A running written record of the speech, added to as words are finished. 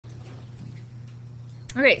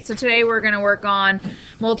Okay, so today we're going to work on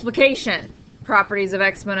multiplication, properties of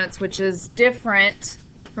exponents, which is different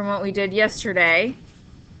from what we did yesterday.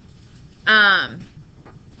 So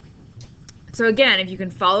again, if you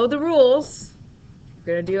can follow the rules,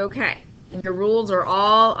 you're going to do okay. And your rules are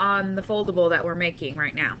all on the foldable that we're making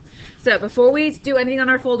right now. So before we do anything on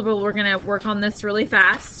our foldable, we're going to work on this really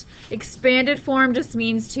fast. Expanded form just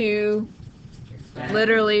means to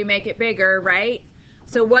literally make it bigger, right?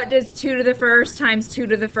 So what does 2 to the first times 2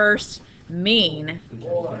 to the first mean?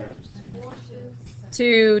 4.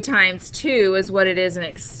 2 times 2 is what it is in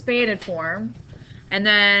expanded form. And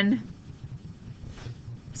then,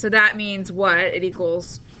 so that means what? It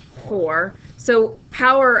equals 4. So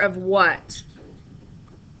power of what?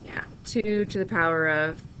 Yeah, 2 to the power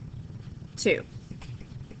of 2.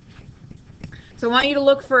 So I want you to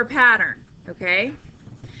look for a pattern, okay?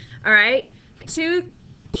 All right. 2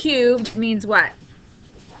 cubed means what?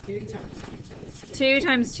 2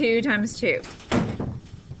 times 2 times 2.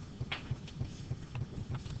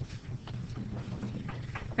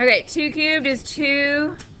 Okay, 2 cubed is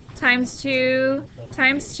 2 times 2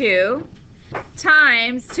 times 2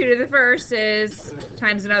 times 2 to the first is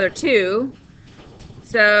times another 2.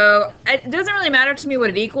 So it doesn't really matter to me what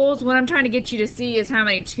it equals. What I'm trying to get you to see is how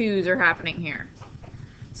many 2's are happening here.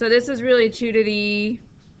 So this is really 2 to the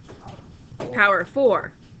power of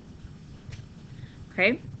 4.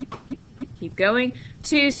 Okay, keep going.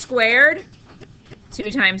 2 squared, 2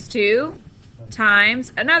 times 2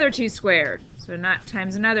 times another 2 squared. So not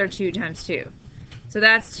times another 2 times 2. So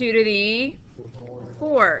that's 2 to the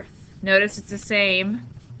 4th. Notice it's the same,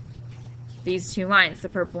 these two lines, the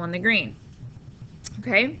purple and the green.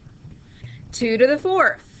 Okay, 2 to the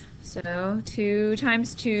 4th. So 2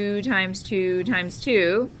 times 2 times 2 times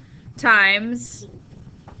 2 times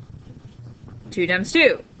 2 times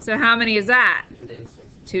 2. So how many is that?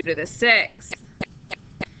 2 to the 6th.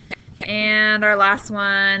 And our last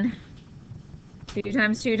one, 2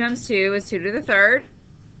 times 2 times 2 is 2 to the 3rd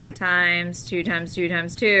times 2 times 2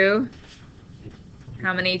 times 2.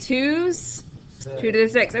 How many 2's? 2 to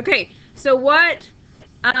the 6th. Okay, so what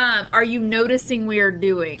are you noticing we are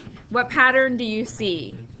doing? What pattern do you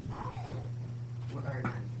see?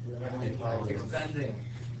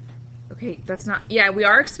 Okay, that's not, yeah, we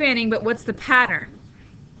are expanding, but what's the pattern?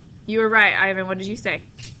 You were right, Ivan. What did you say?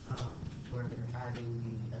 We're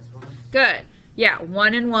adding the exponents. Good. Yeah,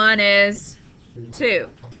 1 and 1 is 2.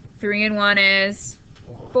 3 and 1 is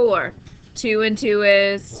 4. 2 and 2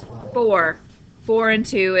 is 4. 4 and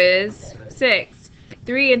 2 is 6.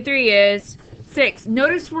 3 and 3 is 6.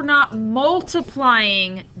 Notice we're not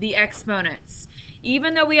multiplying the exponents.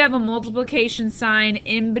 Even though we have a multiplication sign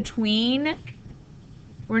in between,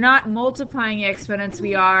 we're not multiplying the exponents,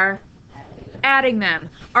 we are adding them.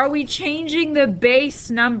 Are we changing the base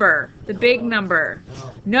number, the big number?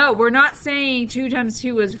 No, we're not saying 2 times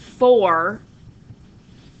 2 is 4.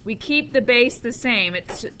 We keep the base the same.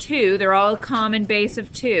 It's 2. They're all a common base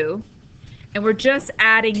of 2. And we're just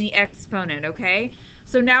adding the exponent, okay?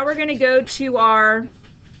 So now we're going to go to our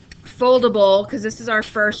foldable, because this is our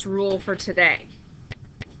first rule for today.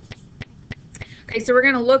 Okay, so we're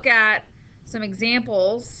going to look at some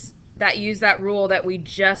examples that use that rule that we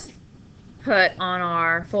just put on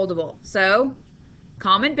our foldable. So,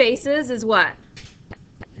 common bases is what?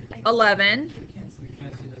 11.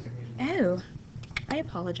 Oh, I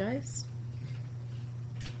apologize.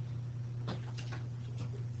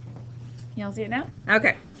 Y'all see it now?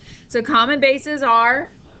 Okay. So common bases are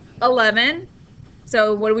 11.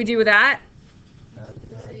 So what do we do with that?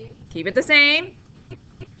 Keep it the same.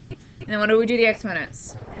 And then what do we do the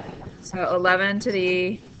exponents? So 11 to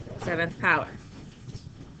the 7th power.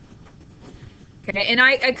 Okay, and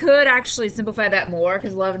I could actually simplify that more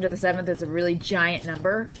because 11 to the 7th is a really giant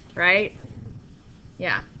number, right?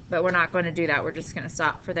 Yeah, but we're not going to do that. We're just going to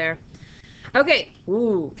stop for there. Okay.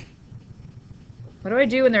 Ooh. What do I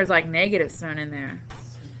do when there's like negatives thrown in there?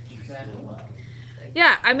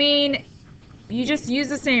 Yeah, I mean, you just use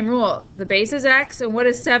the same rule. The base is x, and what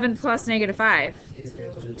is 7 plus negative 5?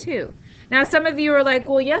 2. Now, some of you are like,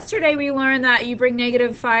 well, yesterday we learned that you bring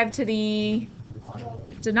negative 5 to the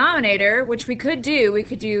denominator, which we could do. We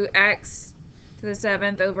could do x to the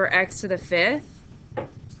 7th over x to the 5th.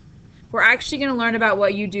 We're actually going to learn about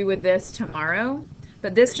what you do with this tomorrow,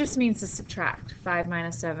 but this just means to subtract. 5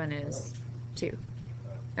 minus 7 is 2.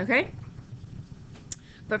 Okay?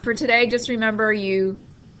 But for today, just remember you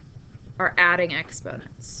are adding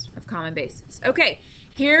exponents of common bases. Okay,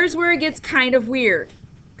 here's where it gets kind of weird.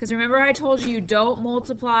 Because remember I told you don't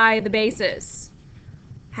multiply the bases.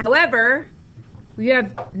 However, we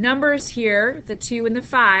have numbers here, the 2 and the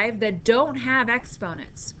 5, that don't have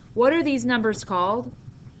exponents. What are these numbers called?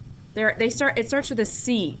 It starts with a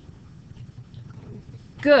C.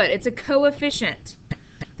 Good. It's a coefficient.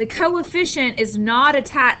 The coefficient is not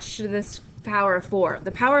attached to this power of 4.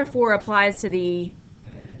 The power of 4 applies to the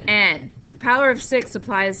n. The power of 6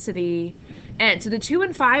 applies to the n. So the 2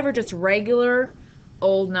 and 5 are just regular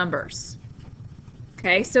old numbers.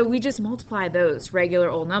 Okay, so we just multiply those regular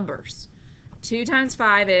old numbers. 2 times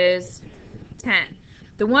 5 is 10.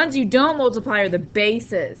 The ones you don't multiply are the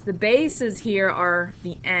bases. The bases here are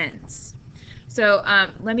the n's. So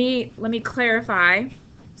let me clarify.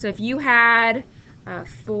 So if you had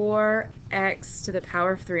 4x to the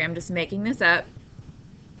power of 3, I'm just making this up.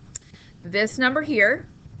 This number here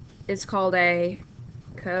is called a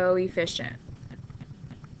coefficient.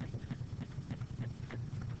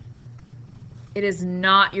 It is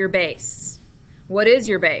not your base. What is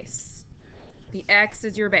your base? The x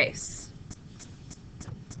is your base.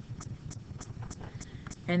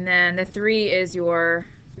 And then the 3 is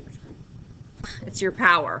it's your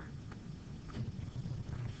power.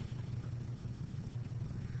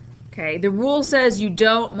 Okay, the rule says you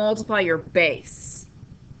don't multiply your base.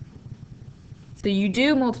 So you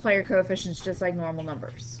do multiply your coefficients just like normal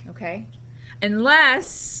numbers, okay?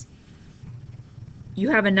 Unless you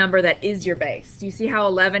have a number that is your base. Do you see how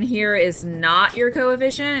 11 here is not your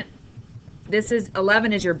coefficient?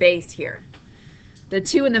 11 is your base here. The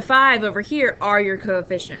 2 and the 5 over here are your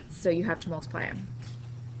coefficients, so you have to multiply them.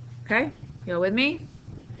 Okay? You all with me?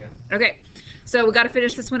 Yeah. Okay, so we got to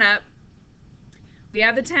finish this one up. We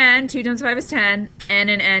have the 10. 2 times 5 is 10. N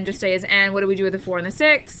and n just stay as n. What do we do with the 4 and the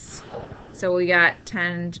 6? So we got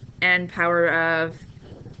 10 n power of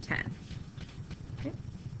 10. Okay.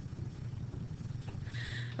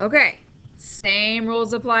 Okay, same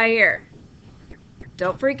rules apply here.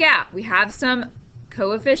 Don't freak out. We have some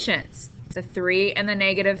coefficients. The 3 and the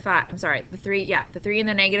negative 5. I'm sorry, the 3 and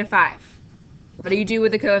the negative 5. What do you do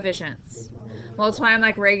with the coefficients? Multiply them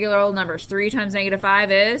like regular old numbers. 3 times negative 5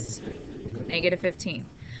 is negative 15.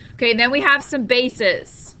 Okay, and then we have some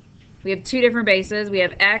bases. We have two different bases. We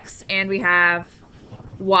have x and we have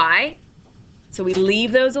y. So we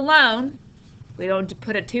leave those alone. We don't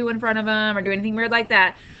put a 2 in front of them or do anything weird like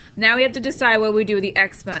that. Now we have to decide what we do with the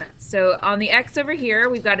exponents. So on the x over here,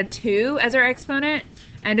 we've got a 2 as our exponent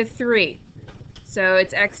and a 3. So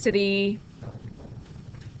it's x to the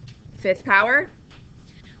 5th power.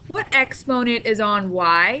 What exponent is on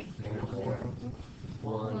y?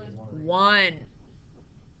 1.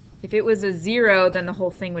 If it was a 0, then the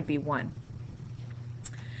whole thing would be 1.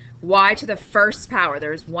 Y to the 1st power.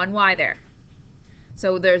 There's one y there.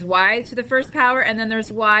 So there's y to the 1st power, and then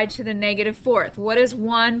there's y to the negative 4th. What is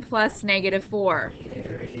 1 plus negative 4?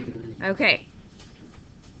 Okay.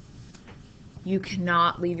 You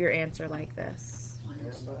cannot leave your answer like this.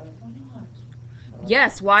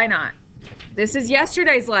 Yes, why not? This is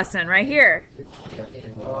yesterday's lesson right here.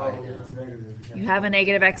 You have a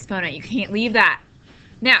negative exponent. You can't leave that.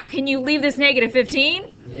 Now, can you leave this negative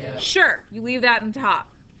 15? Yeah. Sure, you leave that on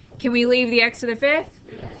top. Can we leave the x to the 5th?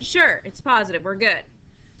 Sure, it's positive. We're good.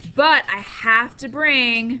 But I have to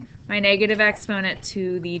bring my negative exponent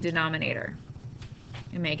to the denominator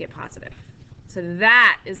and make it positive. So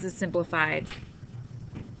that is the simplified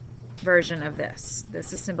version of this.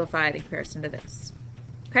 This is simplified in comparison to this.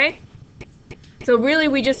 Okay? So really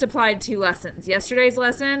we just applied 2 lessons. Yesterday's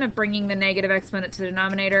lesson of bringing the negative exponent to the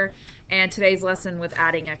denominator and today's lesson with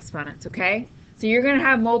adding exponents, okay? So you're going to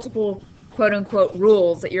have multiple quote-unquote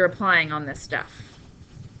rules that you're applying on this stuff.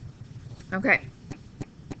 Okay.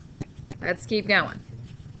 Let's keep going.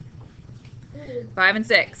 5 and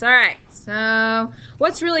 6. All right. So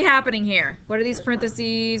what's really happening here? What are these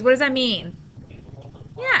parentheses? What does that mean?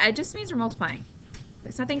 Yeah, it just means we're multiplying.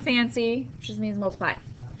 It's nothing fancy. It just means multiply.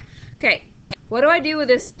 Okay. What do I do with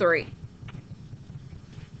this 3?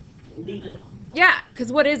 Yeah,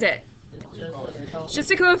 because what is it? It's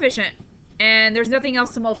just a coefficient. And there's nothing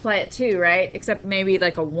else to multiply it to, right? Except maybe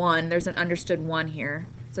like a 1. There's an understood 1 here.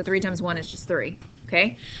 So 3 times 1 is just 3.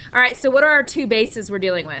 Okay? All right, so what are our 2 bases we're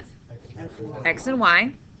dealing with? X and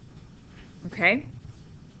y. Okay?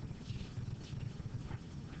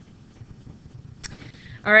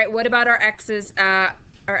 All right, what about our x's? Our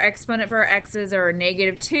exponent for our x's are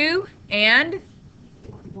negative 2 and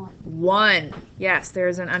 1. Yes,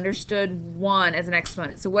 there's an understood 1 as an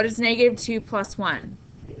exponent. So what is negative 2 plus 1?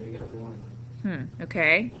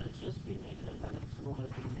 Okay.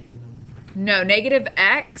 No, negative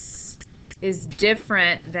x is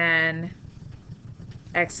different than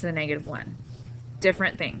x to the negative 1.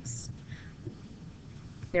 Different things.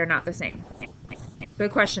 They're not the same.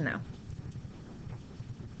 Good question, though.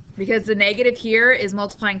 because the negative here is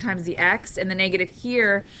multiplying times the x, and the negative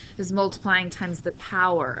here is multiplying times the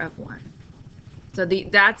power of 1. So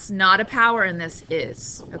that's not a power, and this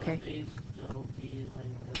is. Okay?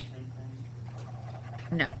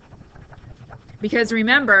 No. Because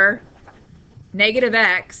remember, negative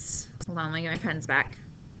x, hold on, let me get my pens back.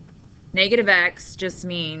 Negative x just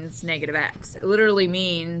means negative x. It literally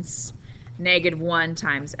means -1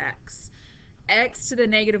 times x. X to the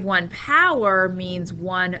 -1 power means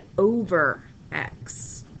 1 over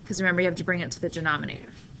x. Because remember, you have to bring it to the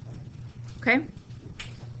denominator. Okay?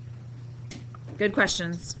 Good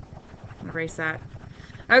questions. Erase that.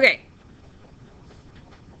 Okay.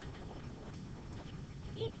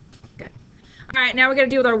 Good. All right, now we're going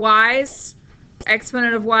to deal with our y's.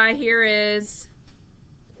 Exponent of y here is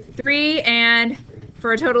 3, and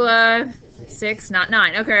for a total of 6, not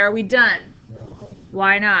 9. Okay, are we done?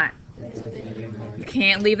 Why not? You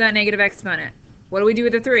can't leave that negative exponent. What do we do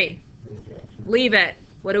with the 3? Leave it.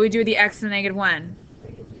 What do we do with the x and the -1?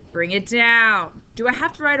 Bring it down. Do I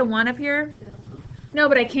have to write a 1 up here? No,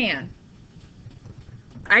 but I can.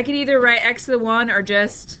 I could either write x to the 1 or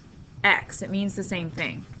just x. It means the same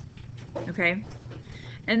thing. Okay?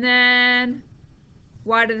 And then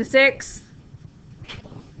y to the 6.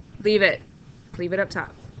 Leave it. Leave it up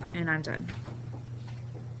top. And I'm done.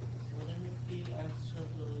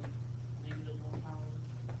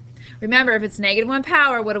 Remember, if it's -1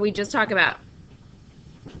 power, what did we just talk about?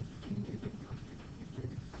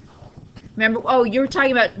 Remember, oh, you were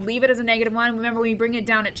talking about leave it as a -1. Remember, when you bring it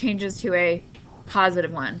down, it changes to a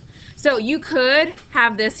 +1. So you could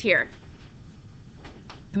have this here.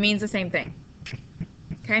 It means the same thing.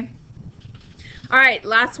 Okay? All right,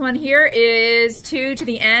 last one here is 2 to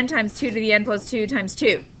the n times 2 to the n plus 2 times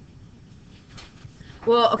 2.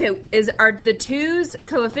 Well, okay, are the 2's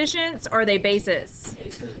coefficients or are they bases?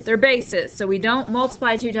 They're bases, so we don't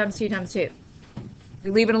multiply 2 times 2 times 2. We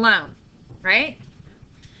leave it alone, right?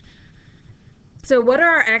 So what are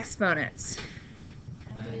our exponents?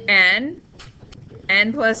 N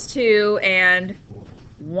plus 2, and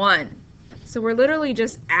 1. So we're literally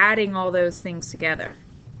just adding all those things together.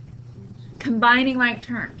 Combining like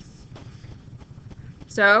terms.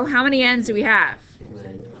 So how many n's do we have?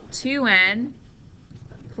 2n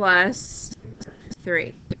plus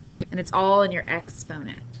 3. And it's all in your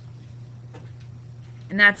exponent.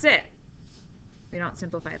 And that's it. We don't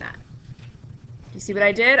simplify that. You see what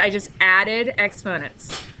I did? I just added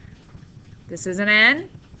exponents. This is an n.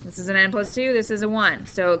 This is an n plus 2. This is a 1.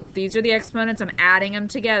 So these are the exponents. I'm adding them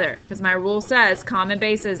together because my rule says common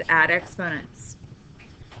bases add exponents.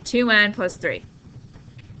 2n plus 3.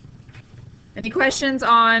 Any questions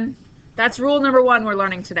on? That's rule number 1 we're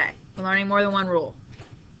learning today. We're learning more than one rule.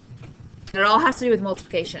 And it all has to do with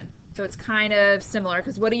multiplication. So it's kind of similar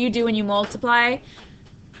because what do you do when you multiply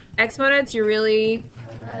exponents? You're really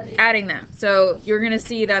adding them. So you're going to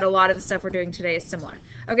see that a lot of the stuff we're doing today is similar.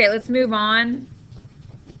 Okay, let's move on.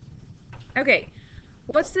 Okay,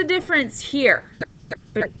 what's the difference here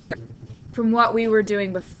from what we were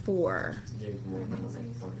doing before?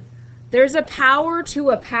 There's a power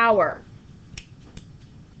to a power.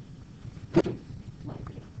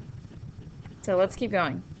 So let's keep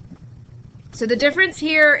going. So the difference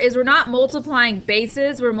here is we're not multiplying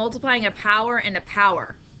bases, we're multiplying a power and a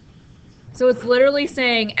power. So it's literally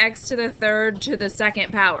saying x to the 3rd to the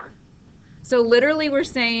 2nd power. So literally we're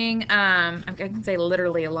saying, I can say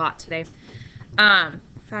literally a lot today,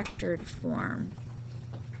 factored form.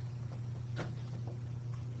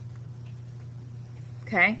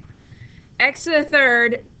 Okay. X to the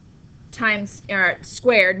 3rd times, or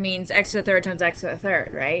squared means x to the 3rd times x to the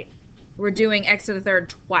 3rd, right? We're doing x to the 3rd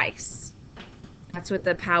twice. That's what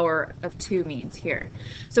the power of 2 means here.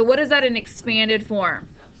 So what is that in expanded form?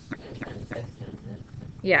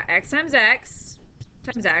 Yeah, x times x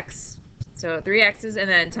times x. So 3 x's and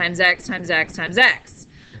then times x times x times x.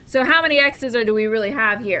 So how many x's do we really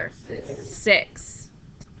have here? 6.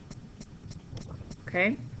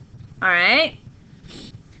 Okay. All right.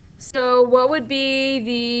 So what would be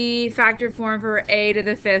the factored form for a to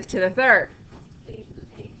the 5th to the 3rd?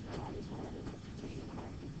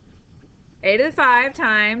 A to the 5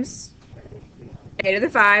 times a to the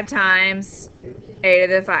 5 times a to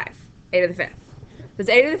the 5. A to the 5th. That's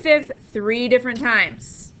a to the 5th 3 different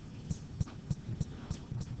times.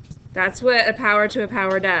 That's what a power to a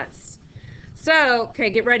power does. So, okay,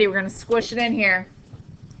 get ready. We're going to squish it in here.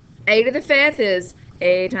 A to the 5th is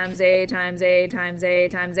a times a times a times a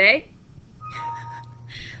times a.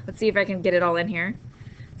 Let's see if I can get it all in here.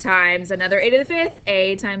 Times another a to the 5th,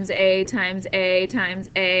 a times a times a times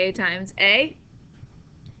a times a,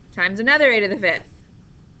 times another a to the 5th.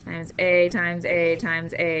 times A times A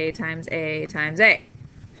times A times A times A.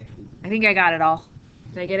 I think I got it all.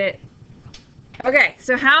 Did I get it? Okay,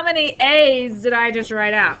 so how many A's did I just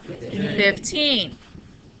write out? 15.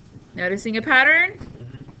 Noticing a pattern?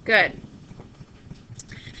 Good.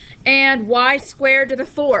 And y squared to the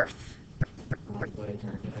fourth.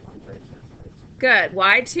 Good.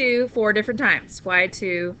 Y2 4 different times.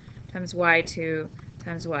 Y2 times Y2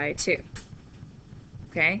 times Y2.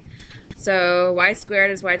 Okay. So y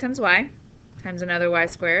squared is y times y, times another y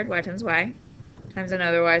squared, y times y, times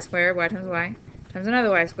another y squared, y times y, times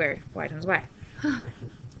another y squared, y times y.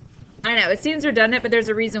 I know, it seems redundant, but there's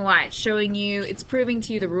a reason why. It's showing you, it's proving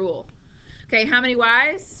to you the rule. Okay, how many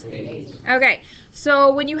y's? 8. Okay,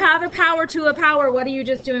 so when you have a power to a power, what are you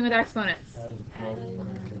just doing with exponents?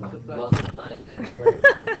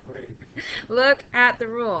 Look at the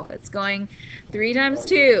rule. It's going 3 times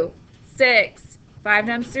 2, 6, 5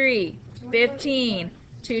 times 3, 15,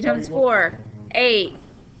 2 times 4, 8.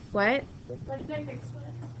 What?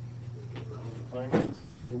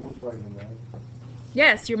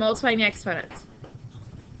 Yes, you're multiplying the exponents.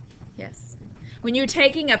 Yes. When you're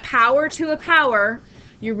taking a power to a power,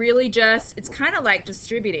 you're really just, it's kind of like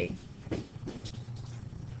distributing.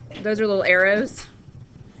 Those are little arrows.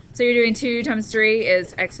 So you're doing 2 times 3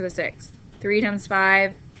 is x to the 6th. 3 times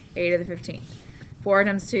 5, a to the 15th. 4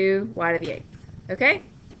 times 2, y to the 8th. Okay?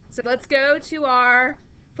 So let's go to our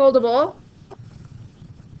foldable.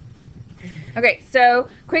 Okay, so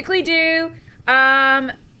quickly do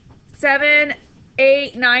 7,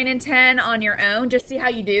 8, 9, and 10 on your own. Just see how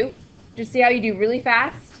you do. Just see how you do really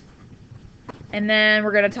fast. And then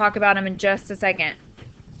we're going to talk about them in just a second.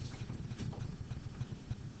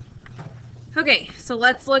 Okay, so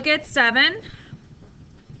let's look at 7.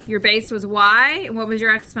 Your base was y, and what was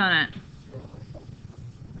your exponent?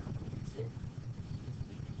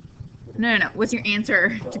 No. What's your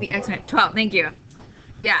answer to the exponent? 12, thank you.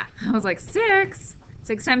 Yeah, I was like 6.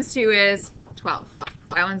 6 times 2 is 12.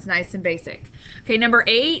 That one's nice and basic. Okay, number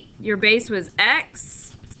 8, your base was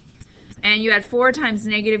x, and you had 4 times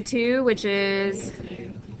negative 2, which is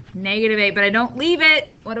negative 8, but I don't leave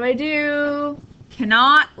it. What do I do?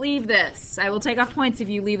 Cannot leave this. I will take off points if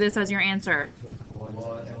you leave this as your answer.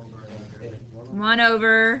 1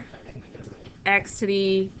 over x to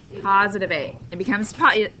the positive 8. It becomes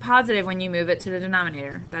positive when you move it to the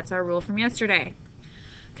denominator. That's our rule from yesterday.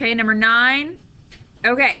 Okay, number 9.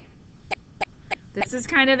 Okay. This is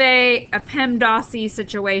kind of a PEMDAS-y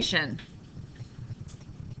situation.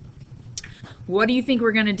 What do you think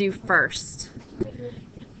we're going to do first?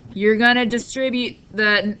 You're going to distribute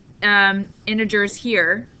the integers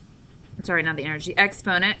here. I'm sorry, not the integers, the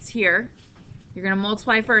exponents here. You're going to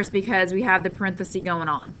multiply first because we have the parenthesis going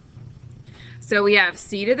on. So we have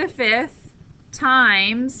c to the 5th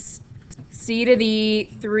times c to the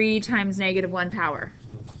 3 times negative 1 power.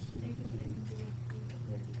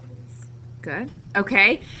 Good.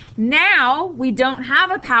 Okay. Now we don't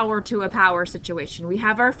have a power to a power situation. We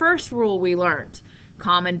have our first rule we learned.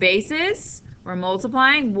 Common basis. We're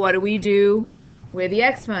multiplying. What do we do with the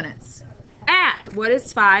exponents? Add. What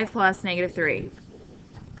is 5 plus negative 3?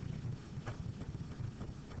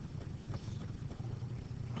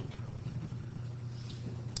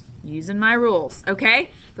 Using my rules. Okay.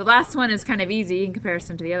 The last one is kind of easy in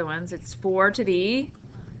comparison to the other ones. It's 4 to the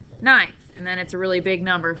 9th. And then it's a really big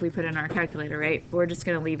number if we put it in our calculator, right? We're just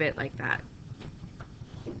going to leave it like that.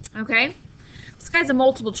 Okay? This guy's a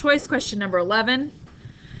multiple choice question, number 11.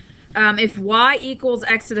 If y equals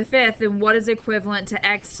x to the 5th, then what is equivalent to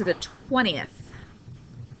x to the 20th?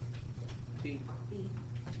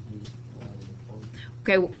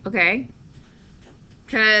 Okay.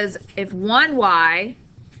 Because if 1y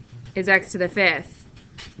is x to the 5th,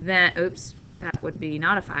 then, oops, that would be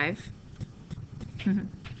not a 5.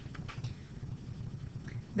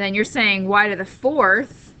 Then you're saying y to the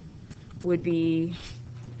 4th would be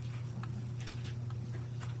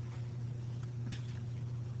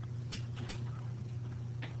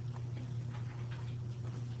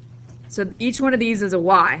so each one of these is a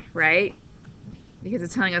y, right? Because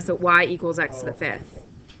it's telling us that y equals x to the 5th.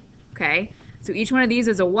 Okay, so each one of these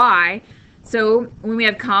is a y. So when we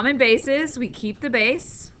have common bases, we keep the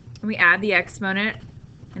base and we add the exponent,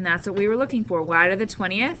 and that's what we were looking for. Y to the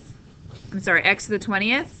 20th. I'm sorry, x to the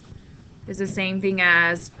 20th is the same thing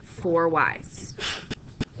as 4 y's.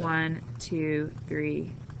 1, 2,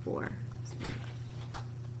 3, 4.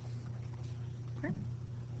 Okay.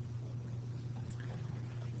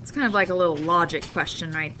 It's kind of like a little logic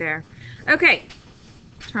question right there. Okay,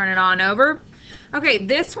 turn it on over. Okay,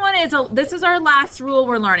 this one is this is our last rule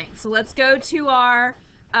we're learning. So let's go to our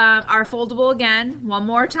foldable again one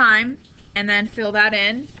more time. and then fill that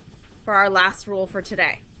in for our last rule for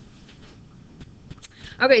today.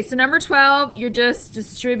 Okay, so number 12, you're just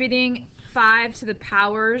distributing 5 to the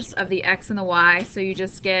powers of the x and the y. So you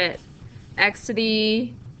just get x to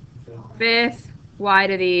the 5th, y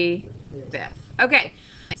to the 5th. Okay,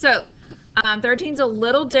 so 13 is a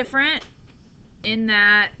little different in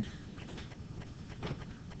that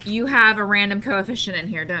you have a random coefficient in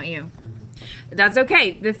here, don't you? That's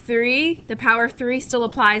okay. The power of 3 still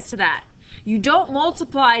applies to that. You don't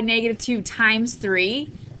multiply -2 times 3.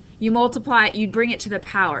 You bring it to the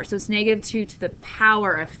power. So it's -2 to the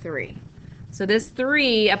power of 3. So this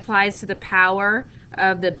 3 applies to the power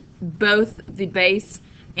of both the base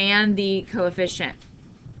and the coefficient.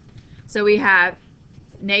 So we have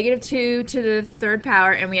 -2 to the 3rd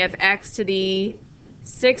power, and we have x to the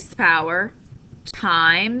 6th power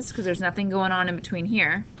times, because there's nothing going on in between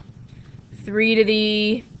here, 3 to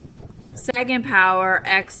the 2nd power,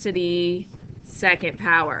 x to the 2nd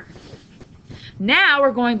power. Now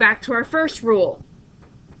we're going back to our first rule.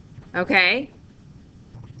 Okay?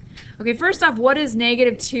 Okay, first off, what is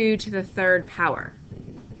 -2 to the 3rd power?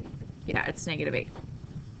 Yeah, it's -8.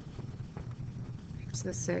 X to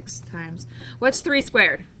the 6 times... What's 3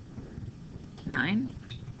 squared? 9.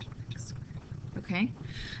 Okay.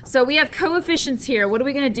 So we have coefficients here. What are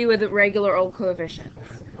we going to do with the regular old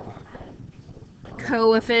coefficients?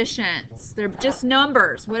 Coefficients. They're just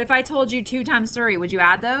numbers. What if I told you 2 times 3? Would you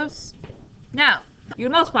add those? No. You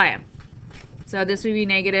would multiply them. So this would be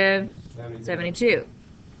 -72.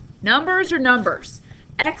 Numbers are numbers.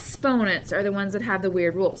 Exponents are the ones that have the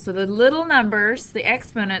weird rules. So the little numbers, the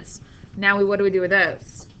exponents, now what do we do with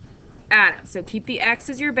those? Add them. So keep the x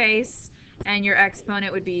as your base, and your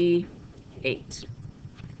exponent would be 8.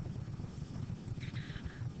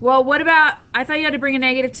 Well, what about, I thought you had to bring a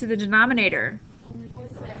negative to the denominator.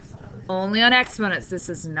 Only on exponents. This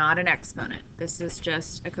is not an exponent. This is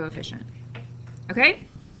just a coefficient. Okay?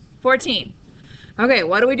 14. Okay,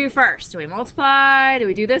 what do we do first? Do we multiply? Do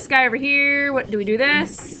we do this guy over here? What do we do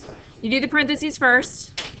this? You do the parentheses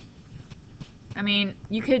first. I mean,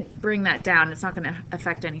 you could bring that down. It's not going to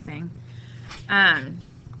affect anything.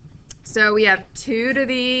 So we have 2 to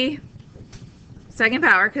the 2nd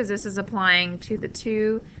power, because this is applying to the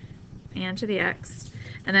 2 and to the x.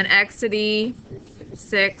 And then x to the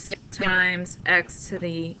 6 times x to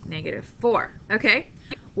the -4. Okay.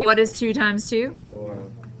 What is 2 times 2?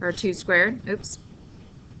 4. Or 2 squared. Oops.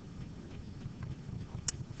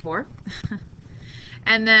 4.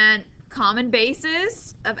 And then common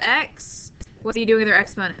bases of x. What are you doing with their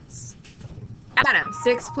exponents? Add them.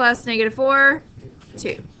 6 plus -4,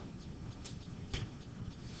 2.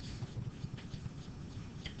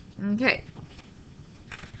 Okay.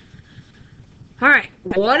 All right.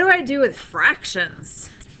 What do I do with fractions?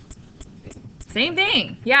 Same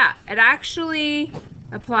thing. Yeah, it actually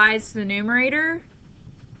applies to the numerator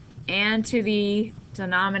and to the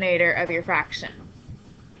denominator of your fraction.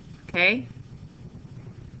 Okay?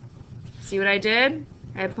 See what I did?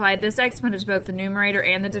 I applied this exponent to both the numerator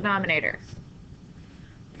and the denominator.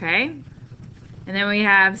 Okay? And then we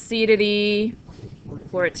have c to the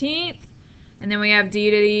 14th, and then we have d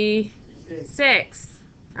to the 6th.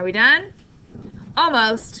 Are we done?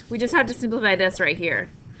 Almost. We just have to simplify this right here.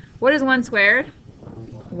 What is 1 squared?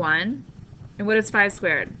 1. And what is 5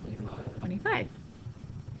 squared? 25.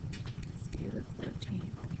 C to the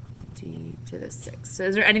 14th, d to the 6th. So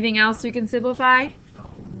is there anything else we can simplify?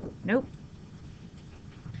 Nope.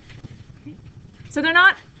 Okay. So they're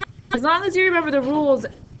not, as long as you remember the rules,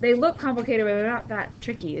 they look complicated, but they're not that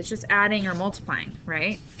tricky. It's just adding or multiplying,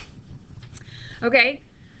 right? Okay.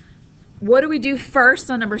 What do we do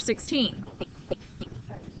first on number 16?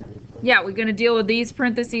 Yeah, we're going to deal with these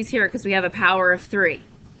parentheses here because we have a power of 3.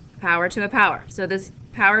 Power to a power. So this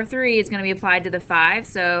power of 3 is going to be applied to the 5.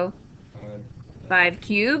 So 5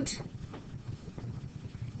 cubed.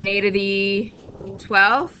 A to the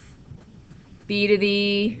 12th. B to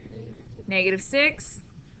the -6.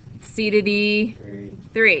 C to the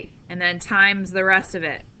 3. And then times the rest of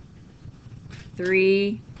it.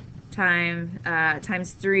 3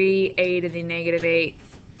 times 3. A to the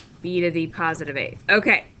 -8th. B to the +8th.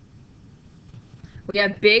 Okay. We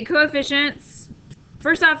have big coefficients.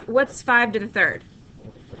 First off, what's 5 to the 3rd?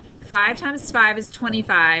 5 times 5 is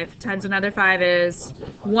 25, times another 5 is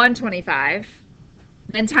 125,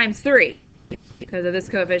 then times 3, because of this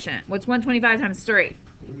coefficient. What's 125 times 3?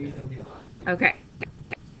 Okay.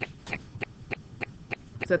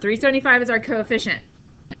 So 375 is our coefficient.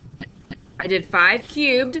 I did 5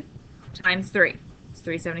 cubed times 3. It's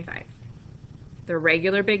 375. They're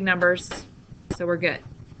regular big numbers, so we're good.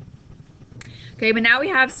 Okay, but now we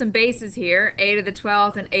have some bases here, a to the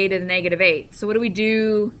 12th and a to the negative 8. So what do we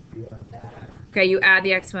do? Okay, you add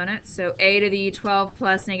the exponents. So a to the 12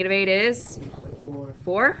 plus negative 8 is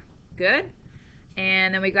 4. Good.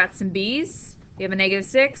 And then we got some b's. We have a negative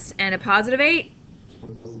 6 and a positive 8.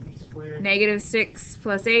 Negative 6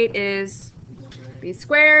 plus 8 is b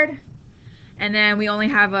squared. And then we only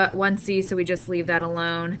have a 1c, so we just leave that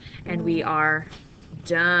alone, and we are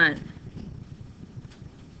done.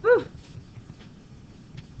 Whew.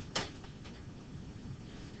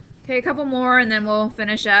 Okay, a couple more, and then we'll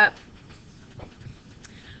finish up.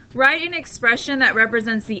 Write an expression that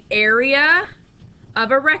represents the area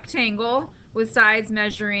of a rectangle with sides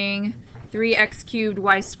measuring 3x cubed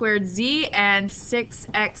y squared z and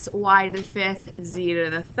 6x y to the 5th z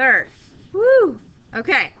to the 3rd. Woo!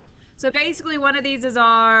 Okay, so basically one of these is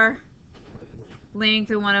our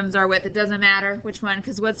length and one of them is our width. It doesn't matter which one,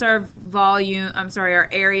 because what's our our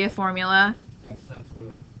area formula?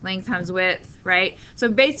 Length times width, right? So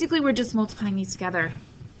basically we're just multiplying these together.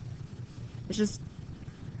 It's just,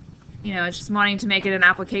 it's just wanting to make it an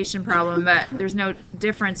application problem, but there's no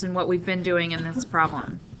difference in what we've been doing in this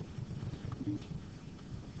problem.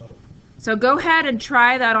 So go ahead and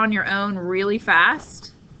try that on your own really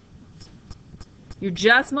fast. You're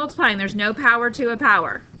just multiplying. There's no power to a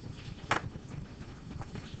power.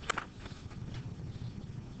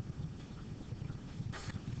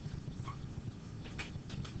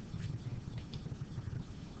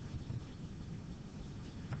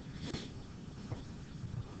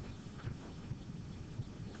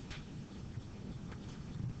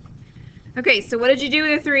 Okay, so what did you do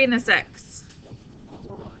with the 3 and the 6?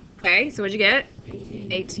 Okay, so what'd you get?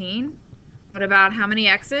 18. What about how many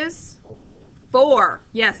x's? 4.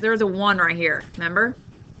 Yes, there's a 1 right here, remember?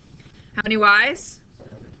 How many y's?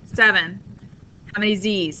 7. How many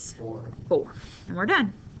z's? 4. And we're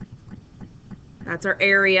done. That's our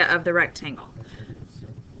area of the rectangle.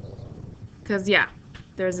 Because, yeah,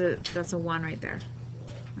 that's a 1 right there.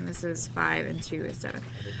 And this is 5 and 2 is 7.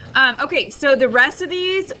 Okay, so the rest of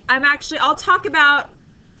these, I'll talk about,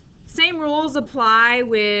 same rules apply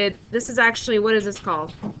with, this is actually, what is this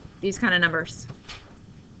called? These kind of numbers.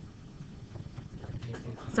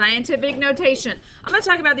 Scientific notation. I'm going to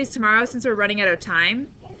talk about these tomorrow since we're running out of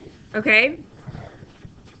time. Okay?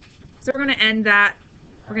 So we're going to end that.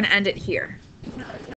 We're going to end it here.